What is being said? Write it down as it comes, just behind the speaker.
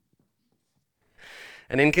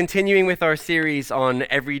And in continuing with our series on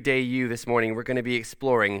Everyday You this morning, we're going to be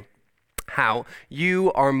exploring how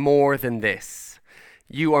you are more than this.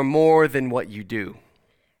 You are more than what you do.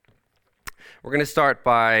 We're going to start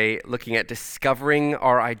by looking at discovering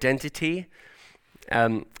our identity.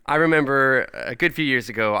 I remember a good few years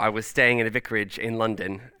ago, I was staying in a vicarage in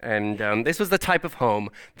London, and this was the type of home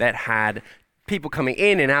that had people coming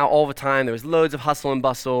in and out all the time. There was loads of hustle and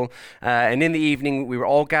bustle, and in the evening, we were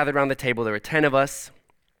all gathered around the table. There were 10 of us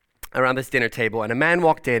around this dinner table, and a man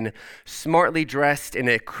walked in, smartly dressed in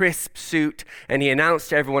a crisp suit, and he announced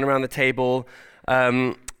to everyone around the table,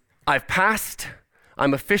 I've passed.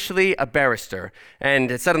 I'm officially a barrister.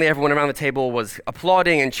 And suddenly everyone around the table was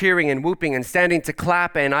applauding and cheering and whooping and standing to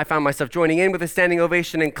clap, and I found myself joining in with a standing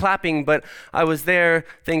ovation and clapping, but I was there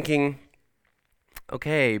thinking,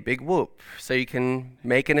 okay, big whoop, so you can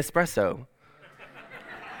make an espresso.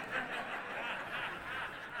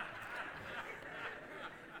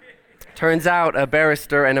 Turns out a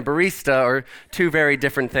barrister and a barista are two very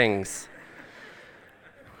different things.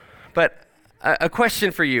 But a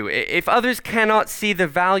question for you. If others cannot see the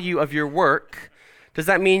value of your work, does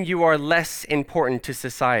that mean you are less important to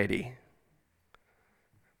society?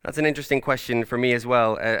 That's an interesting question for me as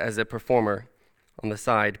well as a performer on the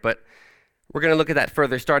side. But we're going to look at that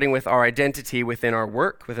further, starting with our identity within our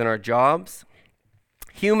work, within our jobs.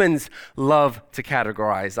 Humans love to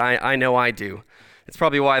categorize. I know I do. It's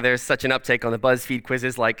probably why there's such an uptake on the BuzzFeed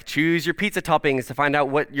quizzes like choose your pizza toppings to find out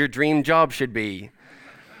what your dream job should be.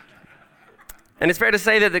 And it's fair to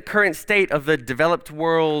say that the current state of the developed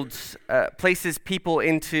world places people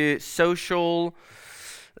into social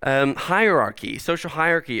hierarchy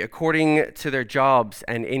according to their jobs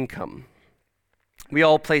and income. We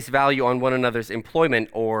all place value on one another's employment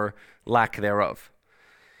or lack thereof.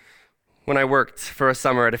 When I worked for a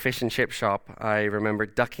summer at a fish and chip shop, I remember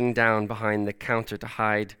ducking down behind the counter to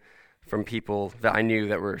hide from people that I knew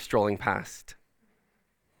that were strolling past.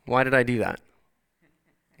 Why did I do that?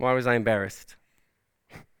 Why was I embarrassed?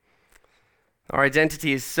 Our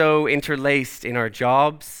identity is so interlaced in our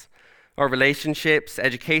jobs, our relationships,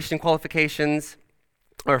 education qualifications,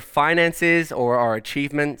 our finances, or our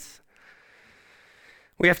achievements.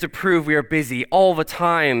 We have to prove we are busy all the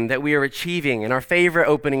time, that we are achieving. And our favorite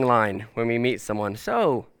opening line when we meet someone,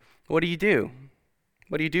 so, what do you do?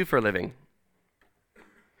 What do you do for a living?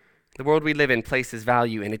 The world we live in places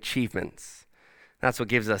value in achievements. That's what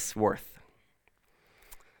gives us worth.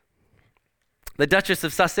 The Duchess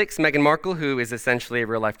of Sussex, Meghan Markle, who is essentially a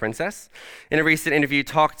real-life princess, in a recent interview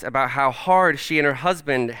talked about how hard she and her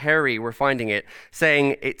husband, Harry, were finding it,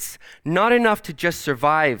 saying, it's not enough to just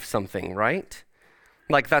survive something, right?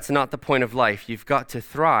 Like, that's not the point of life. You've got to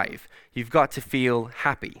thrive. You've got to feel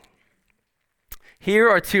happy. Here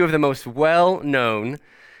are two of the most well-known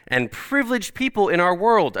and privileged people in our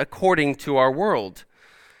world, according to our world.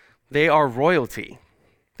 They are royalty.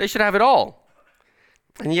 They should have it all.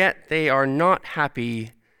 And yet, they are not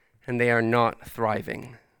happy and they are not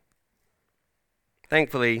thriving.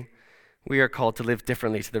 Thankfully, we are called to live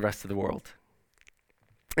differently to the rest of the world.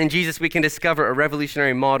 In Jesus, we can discover a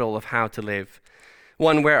revolutionary model of how to live.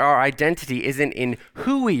 One where our identity isn't in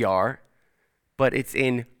who we are, but it's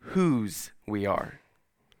in whose we are.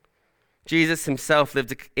 Jesus himself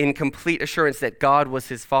lived in complete assurance that God was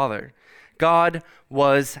his Father. God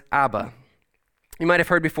was Abba. You might have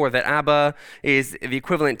heard before that Abba is the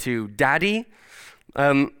equivalent to daddy,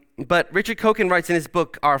 but Richard Coken writes in his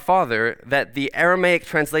book, Our Father, that the Aramaic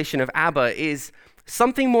translation of Abba is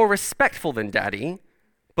something more respectful than daddy,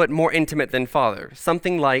 but more intimate than father,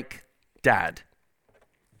 something like dad.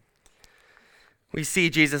 We see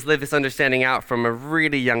Jesus live this understanding out from a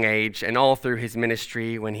really young age and all through his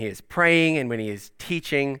ministry when he is praying and when he is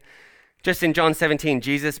teaching. Just in John 17,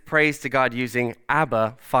 Jesus prays to God using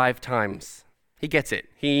Abba 5 times. He gets it.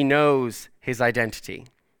 He knows his identity.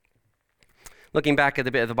 Looking back at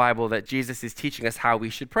the bit of the Bible that Jesus is teaching us how we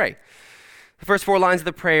should pray. The first 4 lines of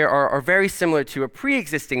the prayer are very similar to a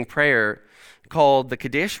pre-existing prayer called the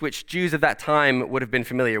Kaddish, which Jews of that time would have been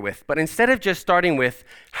familiar with. But instead of just starting with,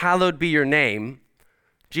 hallowed be your name,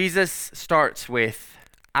 Jesus starts with,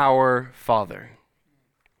 our Father.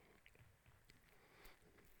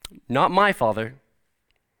 Not my father.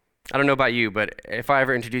 I don't know about you, but if I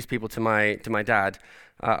ever introduce people to my dad,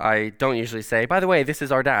 I don't usually say, by the way, this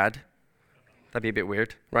is our dad. That'd be a bit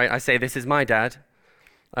weird, right? I say, this is my dad.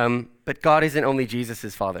 But God isn't only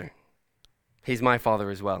Jesus' father. He's my father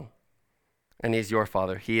as well. And he's your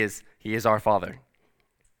father. He is our Father.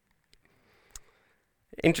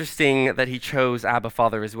 Interesting that he chose Abba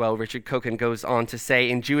Father as well. Richard Coken goes on to say,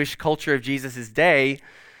 in Jewish culture of Jesus' day,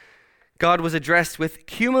 God was addressed with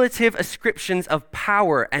cumulative ascriptions of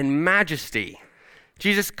power and majesty.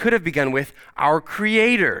 Jesus could have begun with our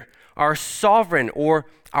Creator, our Sovereign, or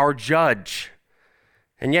our Judge.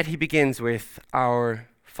 And yet he begins with our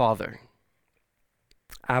Father.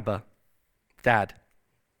 Abba, Dad.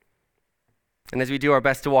 And as we do our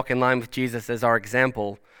best to walk in line with Jesus as our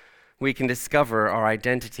example, we can discover our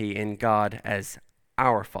identity in God as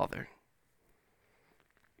our Father.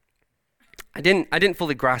 I didn't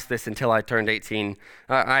fully grasp this until I turned 18.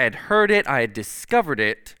 I had heard it, I had discovered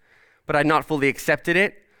it, but I had not fully accepted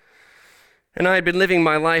it. And I had been living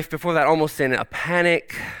my life before that almost in a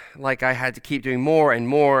panic, like I had to keep doing more and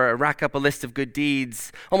more, rack up a list of good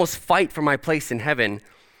deeds, almost fight for my place in heaven.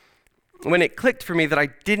 When it clicked for me that I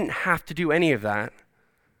didn't have to do any of that,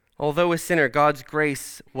 although a sinner, God's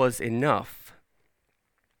grace was enough.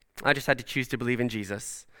 I just had to choose to believe in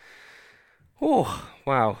Jesus. Oh,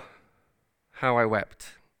 wow, how I wept.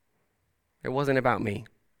 It wasn't about me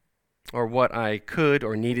or what I could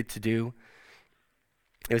or needed to do.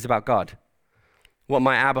 It was about God, what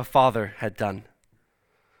my Abba Father had done.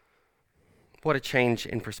 What a change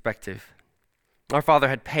in perspective. Our Father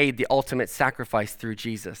had paid the ultimate sacrifice through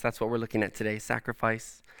Jesus. That's what we're looking at today,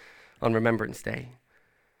 sacrifice on Remembrance Day.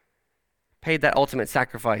 Paid that ultimate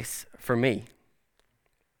sacrifice for me,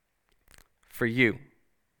 for you.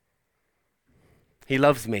 He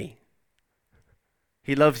loves me.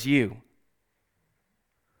 He loves you.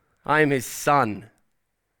 I am his son.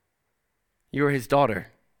 You're his daughter.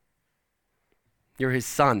 You're his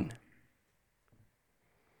son.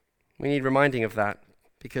 We need reminding of that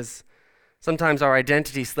because sometimes our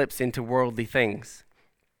identity slips into worldly things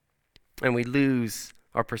and we lose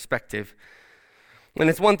our perspective. And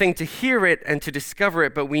it's one thing to hear it and to discover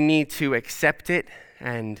it, but we need to accept it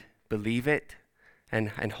and believe it and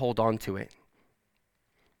hold on to it.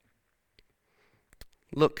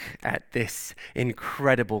 Look at this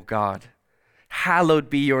incredible God. Hallowed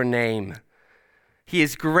be your name. He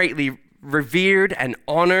is greatly revered and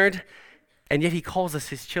honored, and yet he calls us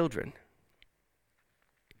his children.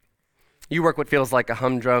 You work what feels like a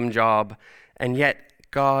humdrum job, and yet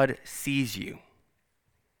God sees you.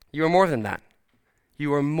 You are more than that.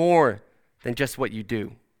 You are more than just what you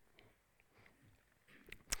do.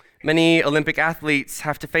 Many Olympic athletes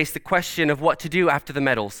have to face the question of what to do after the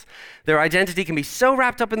medals. Their identity can be so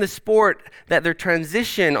wrapped up in the sport that their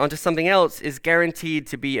transition onto something else is guaranteed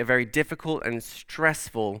to be a very difficult and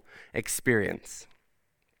stressful experience.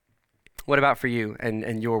 What about for you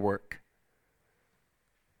and your work?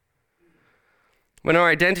 When our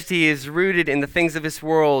identity is rooted in the things of this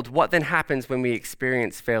world, what then happens when we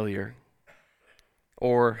experience failure?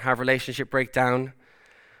 Or have relationship breakdown?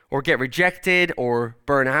 Or get rejected or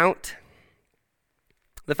burn out?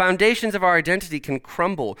 The foundations of our identity can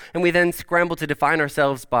crumble, and we then scramble to define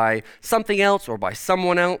ourselves by something else or by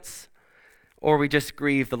someone else, or we just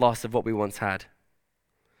grieve the loss of what we once had.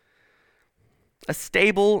 A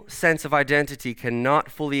stable sense of identity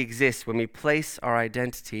cannot fully exist when we place our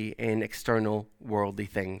identity in external worldly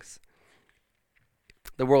things.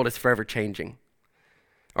 The world is forever changing.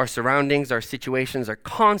 Our surroundings, our situations are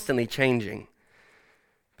constantly changing.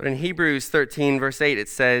 But in Hebrews 13, verse 8, it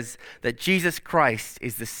says that Jesus Christ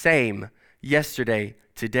is the same yesterday,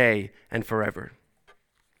 today, and forever.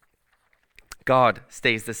 God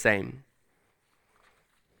stays the same.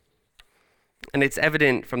 And it's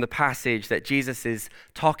evident from the passage that Jesus is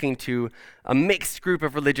talking to a mixed group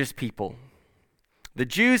of religious people. The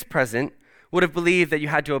Jews present would have believed that you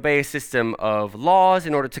had to obey a system of laws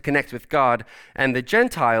in order to connect with God, and the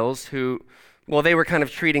Gentiles who, well, they were kind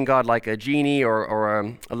of treating God like a genie or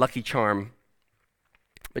a lucky charm.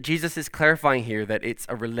 But Jesus is clarifying here that it's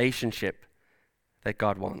a relationship that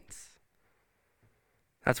God wants.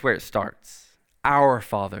 That's where it starts. Our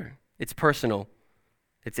Father. It's personal.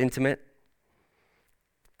 It's intimate.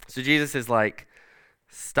 So Jesus is like,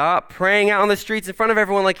 stop praying out on the streets in front of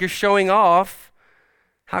everyone like you're showing off.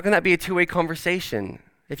 How can that be a two-way conversation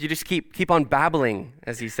if you just keep on babbling,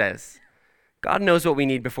 as he says? God knows what we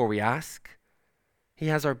need before we ask. He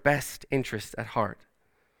has our best interest at heart.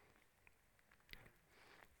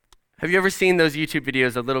 Have you ever seen those YouTube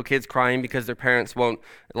videos of little kids crying because their parents won't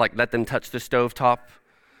let them touch the stovetop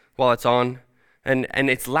while it's on? And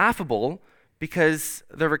it's laughable because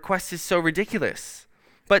the request is so ridiculous.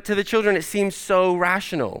 But to the children, it seems so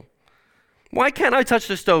rational. Why can't I touch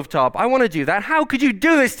the stovetop? I want to do that. How could you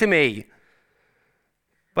do this to me?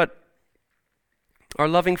 But our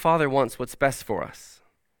loving Father wants what's best for us,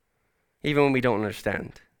 even when we don't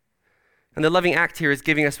understand. And the loving act here is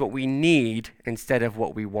giving us what we need instead of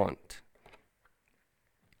what we want.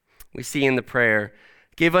 We see in the prayer,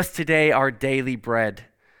 give us today our daily bread.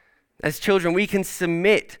 As children, we can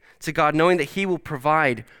submit to God knowing that he will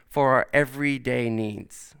provide for our everyday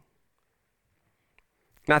needs.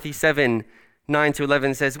 Matthew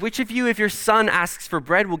 7:9-11 says, "Which of you, if your son asks for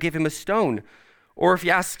bread, will give him a stone? Or if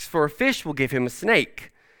he asks for a fish, will give him a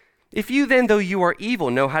snake? If you then, though you are evil,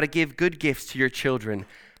 know how to give good gifts to your children,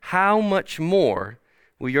 how much more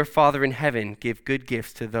will your Father in heaven give good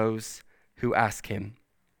gifts to those who ask him?"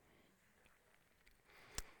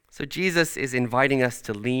 So Jesus is inviting us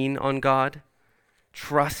to lean on God,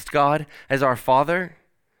 trust God as our Father.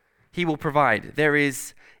 He will provide. There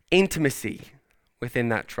is intimacy within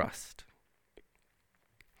that trust.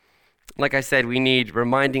 Like I said, we need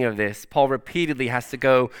reminding of this. Paul repeatedly has to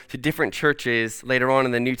go to different churches later on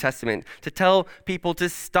in the New Testament to tell people to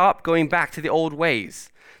stop going back to the old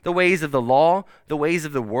ways, the ways of the law, the ways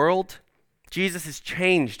of the world. Jesus has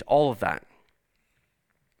changed all of that.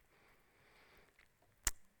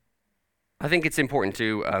 I think it's important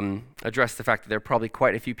to address the fact that there are probably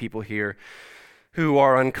quite a few people here who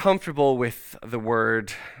are uncomfortable with the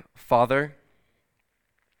word Father,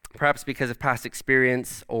 perhaps because of past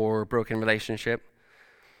experience or broken relationship.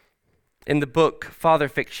 In the book Father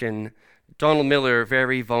Fiction, Donald Miller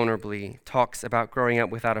very vulnerably talks about growing up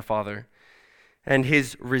without a father and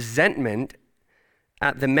his resentment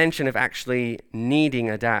at the mention of actually needing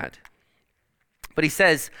a dad. But he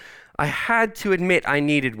says, "I had to admit I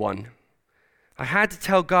needed one. I had to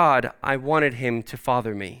tell God I wanted him to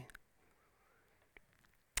father me."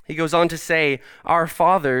 He goes on to say, "Our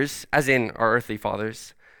fathers, as in our earthly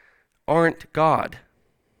fathers, aren't God.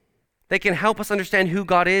 They can help us understand who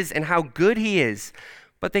God is and how good he is,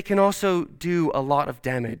 but they can also do a lot of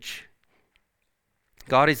damage.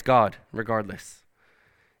 God is God, regardless.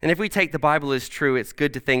 And if we take the Bible as true, it's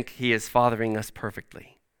good to think he is fathering us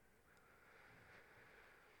perfectly."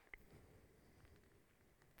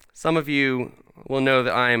 Some of you will know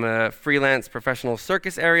that I'm a freelance professional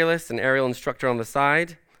circus aerialist and aerial instructor on the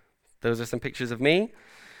side. Those are some pictures of me.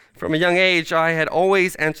 From a young age, I had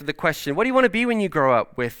always answered the question, "What do you want to be when you grow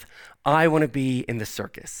up?" with, "I want to be in the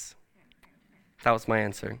circus." That was my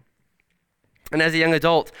answer. And as a young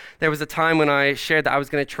adult, there was a time when I shared that I was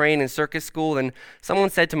going to train in circus school, and someone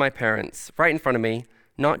said to my parents, right in front of me,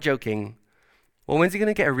 not joking, "Well, when's he going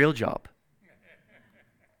to get a real job?"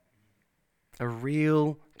 A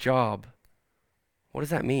real job. What does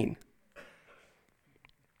that mean?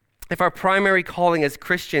 If our primary calling as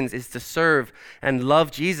Christians is to serve and love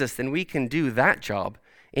Jesus, then we can do that job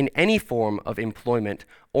in any form of employment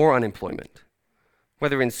or unemployment,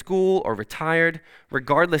 whether in school or retired,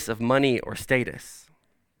 regardless of money or status.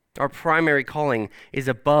 Our primary calling is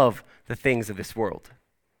above the things of this world.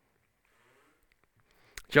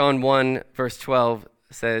 John 1, verse 12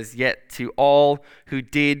 says, "Yet to all who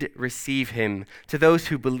did receive him, to those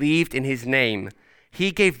who believed in his name,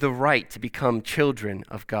 he gave the right to become children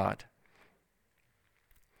of God."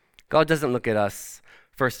 God doesn't look at us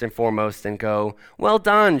first and foremost and go, "Well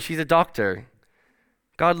done, she's a doctor."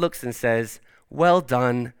 God looks and says, "Well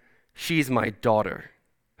done, she's my daughter,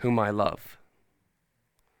 whom I love."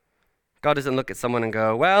 God doesn't look at someone and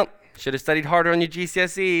go, "Well, should have studied harder on your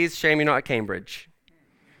GCSEs, shame you're not at Cambridge."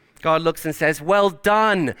 God looks and says, "Well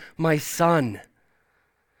done, my son."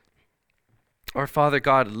 Our Father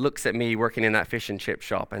God looks at me working in that fish and chip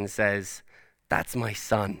shop and says, "That's my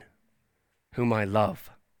son, whom I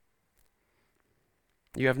love."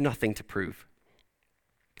 You have nothing to prove.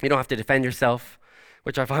 You don't have to defend yourself,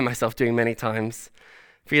 which I find myself doing many times,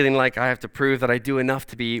 feeling like I have to prove that I do enough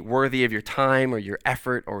to be worthy of your time or your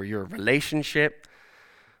effort or your relationship.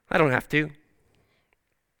 I don't have to.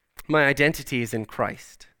 My identity is in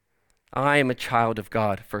Christ. I am a child of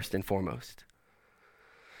God first and foremost.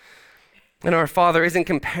 And our Father isn't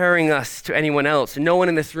comparing us to anyone else. No one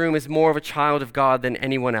in this room is more of a child of God than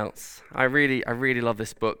anyone else. I really love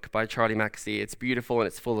this book by Charlie Mackesy. It's beautiful and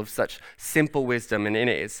it's full of such simple wisdom. And in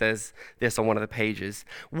it says this on one of the pages.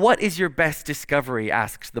 "What is your best discovery?"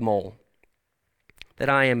 asks the mole. "That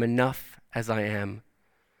I am enough as I am,"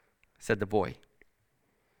 said the boy.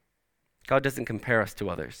 God doesn't compare us to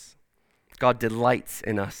others. God delights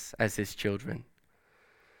in us as his children.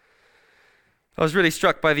 I was really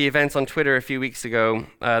struck by the events on Twitter a few weeks ago.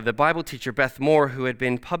 The Bible teacher Beth Moore, who had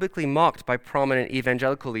been publicly mocked by prominent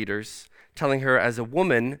evangelical leaders, telling her as a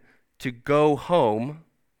woman to go home.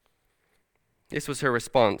 This was her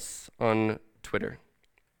response on Twitter.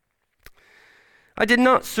 "I did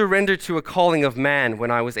not surrender to a calling of man when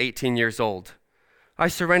I was 18 years old. I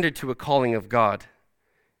surrendered to a calling of God.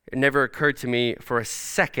 It never occurred to me for a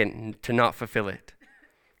second to not fulfill it.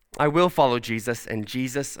 I will follow Jesus and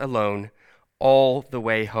Jesus alone all the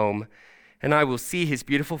way home. and I will see his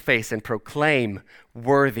beautiful face and proclaim,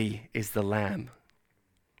 'Worthy is the Lamb.'"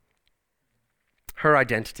 Her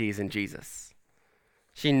identity is in Jesus.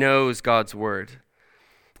 She knows God's word.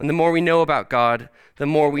 And the more we know about God, the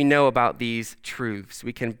more we know about these truths.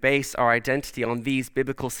 We can base our identity on these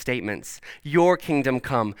biblical statements. Your kingdom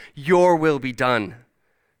come, your will be done.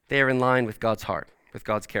 They are in line with God's heart, with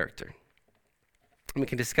God's character. And we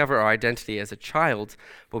can discover our identity as a child,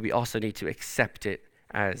 but we also need to accept it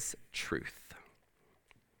as truth.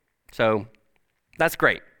 So that's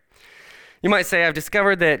great. You might say, I've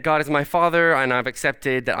discovered that God is my father and I've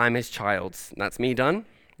accepted that I'm his child. That's me done?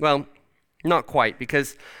 Well, not quite,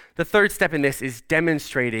 because the third step in this is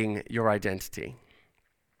demonstrating your identity.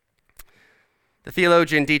 The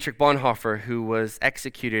theologian Dietrich Bonhoeffer, who was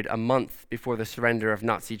executed a month before the surrender of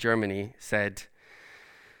Nazi Germany, said,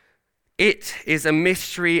 "It is a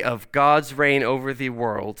mystery of God's reign over the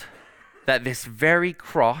world that this very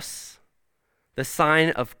cross, the sign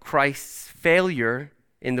of Christ's failure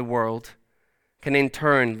in the world, can in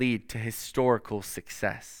turn lead to historical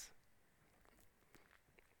success."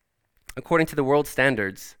 According to the world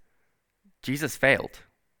standards, Jesus failed.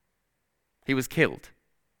 He was killed.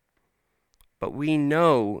 But we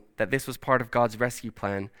know that this was part of God's rescue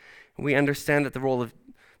plan. We understand that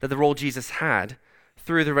the role Jesus had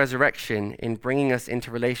through the resurrection in bringing us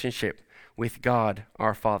into relationship with God,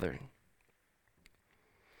 our Father.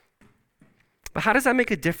 But how does that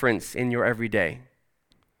make a difference in your everyday?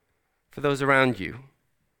 For those around you?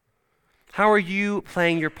 How are you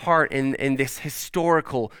playing your part in this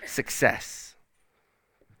historical success?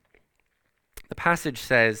 The passage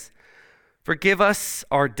says, "Forgive us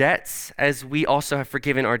our debts as we also have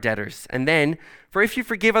forgiven our debtors. And then, for if you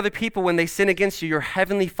forgive other people when they sin against you, your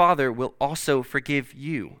heavenly Father will also forgive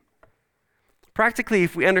you." Practically,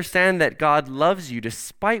 if we understand that God loves you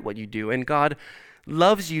despite what you do, and God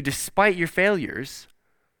loves you despite your failures,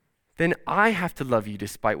 then I have to love you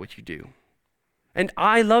despite what you do. And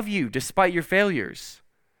I love you despite your failures.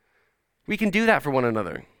 We can do that for one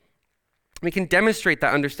another. We can demonstrate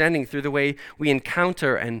that understanding through the way we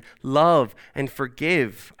encounter and love and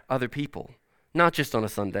forgive other people, not just on a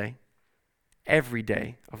Sunday, every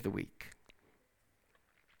day of the week.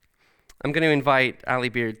 I'm going to invite Ali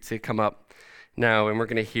Beard to come up now, and we're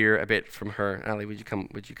going to hear a bit from her. Ali, would you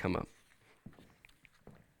come up?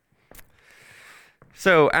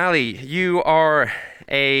 So, Ali, you are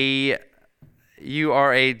a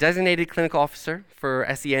designated clinical officer for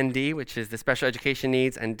SEND, which is the Special Education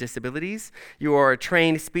Needs and Disabilities. You are a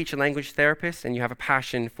trained speech and language therapist, and you have a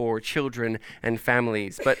passion for children and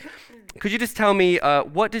families. But could you just tell me,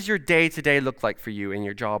 what does your day-to-day look like for you in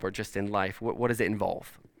your job or just in life? What does it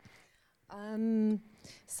involve?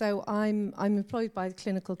 So I'm employed by the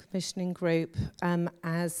Clinical Commissioning Group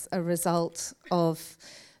as a result of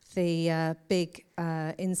the big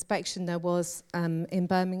inspection there was in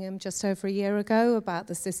Birmingham just over a year ago about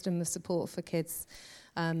the system of support for kids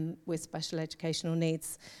with special educational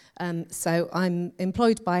needs. So I'm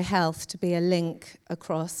employed by Health to be a link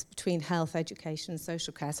across between health, education and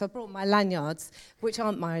social care. So I brought my lanyards, which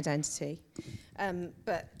aren't my identity,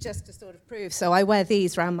 but just to sort of prove. So I wear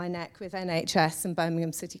these around my neck with NHS and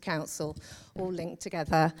Birmingham City Council all linked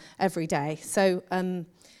together every day. So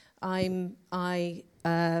I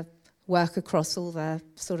work across all the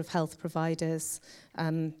sort of health providers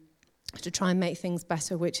to try and make things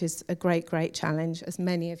better, which is a great, great challenge, as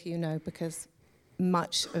many of you know, because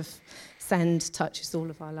much of SEND touches all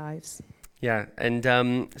of our lives. Yeah, and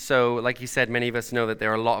so like you said, many of us know that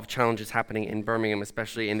there are a lot of challenges happening in Birmingham,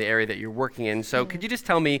 especially in the area that you're working in. So could you just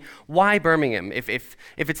tell me why Birmingham? If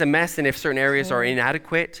it's a mess and if certain areas are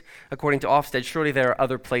inadequate, according to Ofsted, surely there are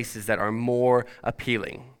other places that are more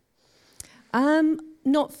appealing.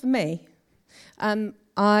 Not for me.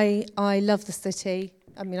 I love the city.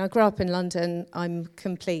 I mean, I grew up in London. I'm a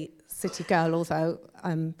complete city girl, although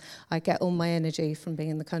I get all my energy from being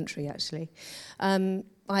in the country, actually.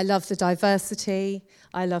 I love the diversity.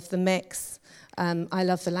 I love the mix. I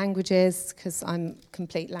love the languages, because I'm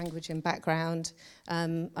complete language in background.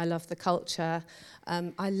 I love the culture.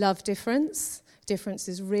 I love difference. Difference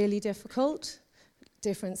is really difficult.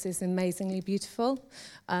 Difference is amazingly beautiful.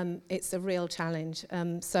 It's a real challenge.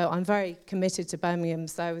 So I'm very committed to Birmingham.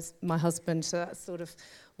 So is my husband. So that's sort of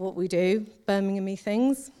what we do, Birmingham-y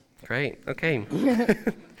things. Great, okay.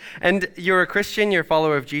 And you're a Christian, you're a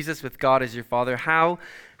follower of Jesus with God as your Father. How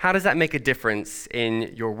does that make a difference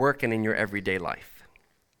in your work and in your everyday life?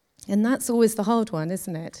 And that's always the hard one,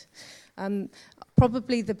 isn't it?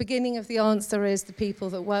 Probably the beginning of the answer is the people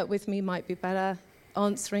that work with me might be better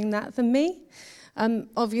answering that than me.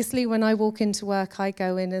 Obviously, when I walk into work, I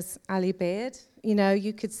go in as Ali Beard. You know,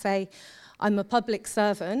 you could say, I'm a public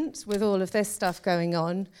servant with all of this stuff going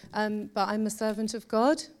on, but I'm a servant of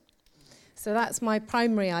God. So that's my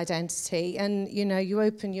primary identity. And, you know, you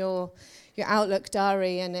open your Outlook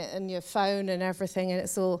diary and your phone and everything, and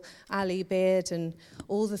it's all Ali Beard and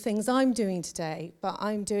all the things I'm doing today, but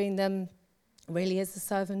I'm doing them really as a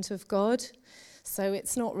servant of God. So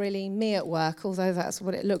it's not really me at work, although that's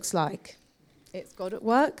what it looks like. It's God at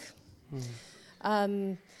work.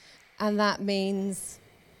 And that means,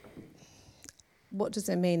 what does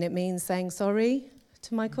it mean? It means saying sorry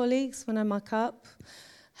to my colleagues when I muck up,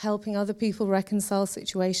 helping other people reconcile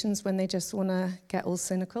situations when they just want to get all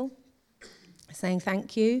cynical, saying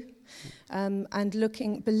thank you, and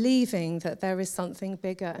believing that there is something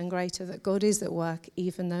bigger and greater, that God is at work,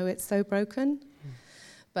 even though it's so broken.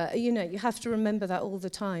 But, you know, you have to remember that all the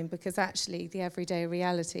time, because actually the everyday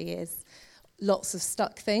reality is lots of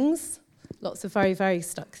stuck things, lots of very, very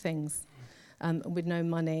stuck things, with no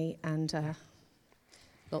money and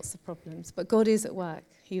lots of problems. But God is at work.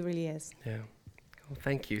 He really is. Yeah. Well,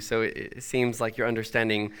 thank you. So it seems like your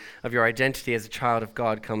understanding of your identity as a child of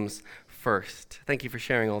God comes first. Thank you for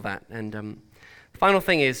sharing all that. And the final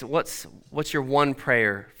thing is, what's your one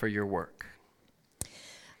prayer for your work?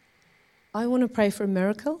 I want to pray for a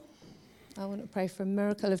miracle. I want to pray for a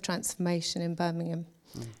miracle of transformation in Birmingham.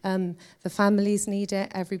 The families need it,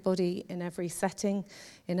 everybody in every setting,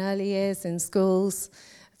 in early years, in schools,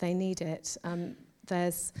 they need it.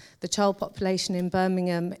 The child population in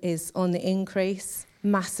Birmingham is on the increase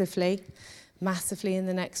massively in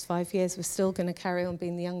the next 5 years. We're still going to carry on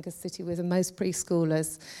being the youngest city with the most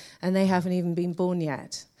preschoolers, and they haven't even been born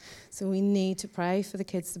yet. So we need to pray for the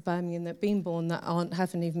kids of Birmingham that have been born that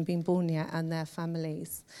haven't even been born yet, and their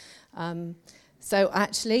families. So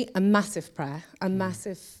actually, a massive prayer,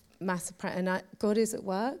 massive prayer. And God is at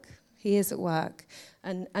work. He is at work.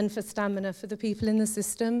 And for stamina for the people in the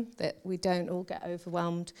system, that we don't all get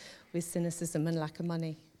overwhelmed with cynicism and lack of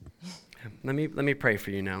money. Let me pray for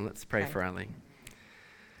you now. Let's pray for Ali.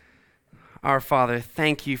 Our Father,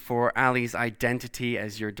 thank you for Ali's identity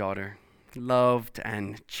as your daughter, loved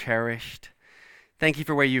and cherished. Thank you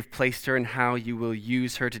for where you've placed her and how you will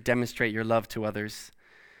use her to demonstrate your love to others,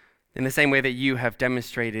 in the same way that you have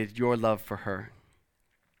demonstrated your love for her.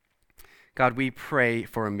 God, we pray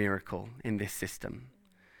for a miracle in this system.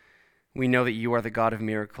 We know that you are the God of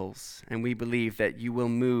miracles, and we believe that you will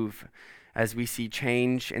move as we see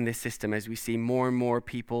change in this system, as we see more and more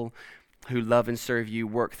people who love and serve you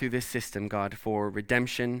work through this system, God, for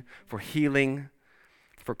redemption, for healing,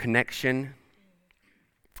 for connection.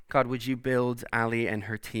 God, would you build Ali and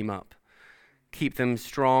her team up? Keep them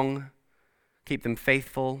strong, keep them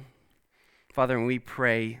faithful. Father, and we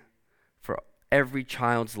pray for every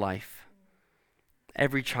child's life,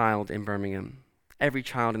 every child in Birmingham, every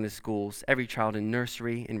child in the schools, every child in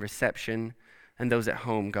nursery, in reception, and those at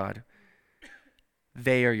home, God.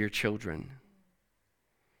 They are your children.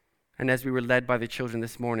 And as we were led by the children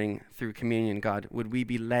this morning through communion, God, would we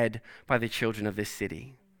be led by the children of this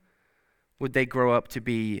city? Would they grow up to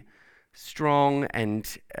be strong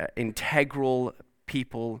and integral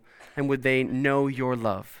people, and would they know your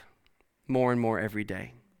love more and more every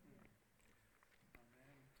day?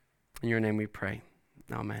 In your name we pray.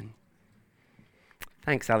 Amen.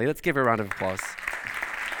 Thanks, Ali. Let's give her a round of applause.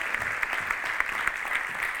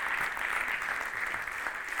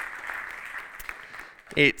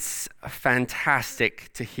 It's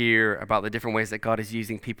fantastic to hear about the different ways that God is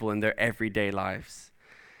using people in their everyday lives,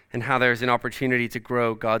 and how there's an opportunity to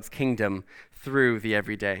grow God's kingdom through the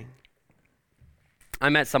everyday. I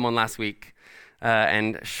met someone last week,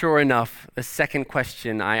 and sure enough, the second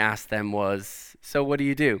question I asked them was, "So what do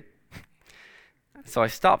you do?" So I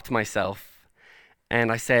stopped myself,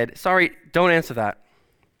 and I said, "Sorry, don't answer that.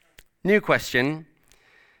 New question,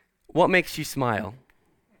 what makes you smile?"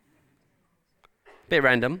 Bit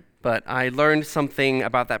random, but I learned something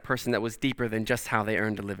about that person that was deeper than just how they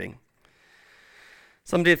earned a living.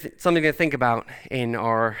 Something to think about in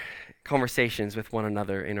our conversations with one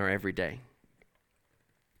another in our everyday.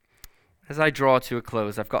 As I draw to a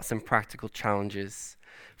close, I've got some practical challenges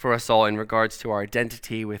for us all in regards to our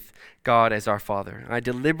identity with God as our Father. I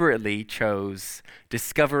deliberately chose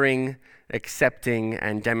discovering, accepting,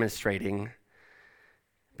 and demonstrating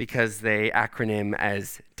because they acronym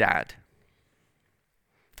as DAD.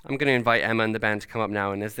 I'm going to invite Emma and the band to come up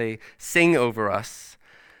now, and as they sing over us,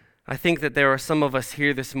 I think that there are some of us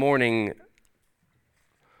here this morning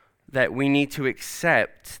that we need to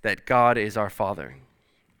accept that God is our Father.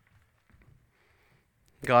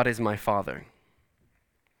 God is my Father,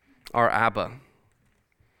 our Abba,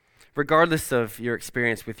 regardless of your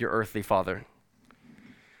experience with your earthly father.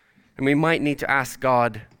 And we might need to ask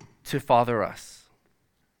God, to father us.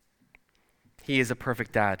 He is a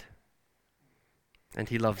perfect dad, and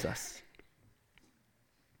he loves us.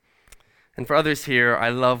 And for others here, I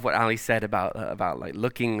love what Ali said about like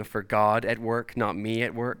looking for God at work, not me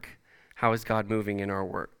at work. How is God moving in our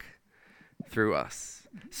work through us?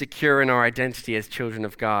 Secure in our identity as children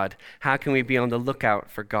of God, how can we be on the lookout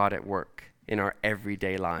for God at work in our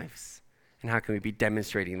everyday lives? And how can we be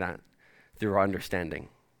demonstrating that through our understanding?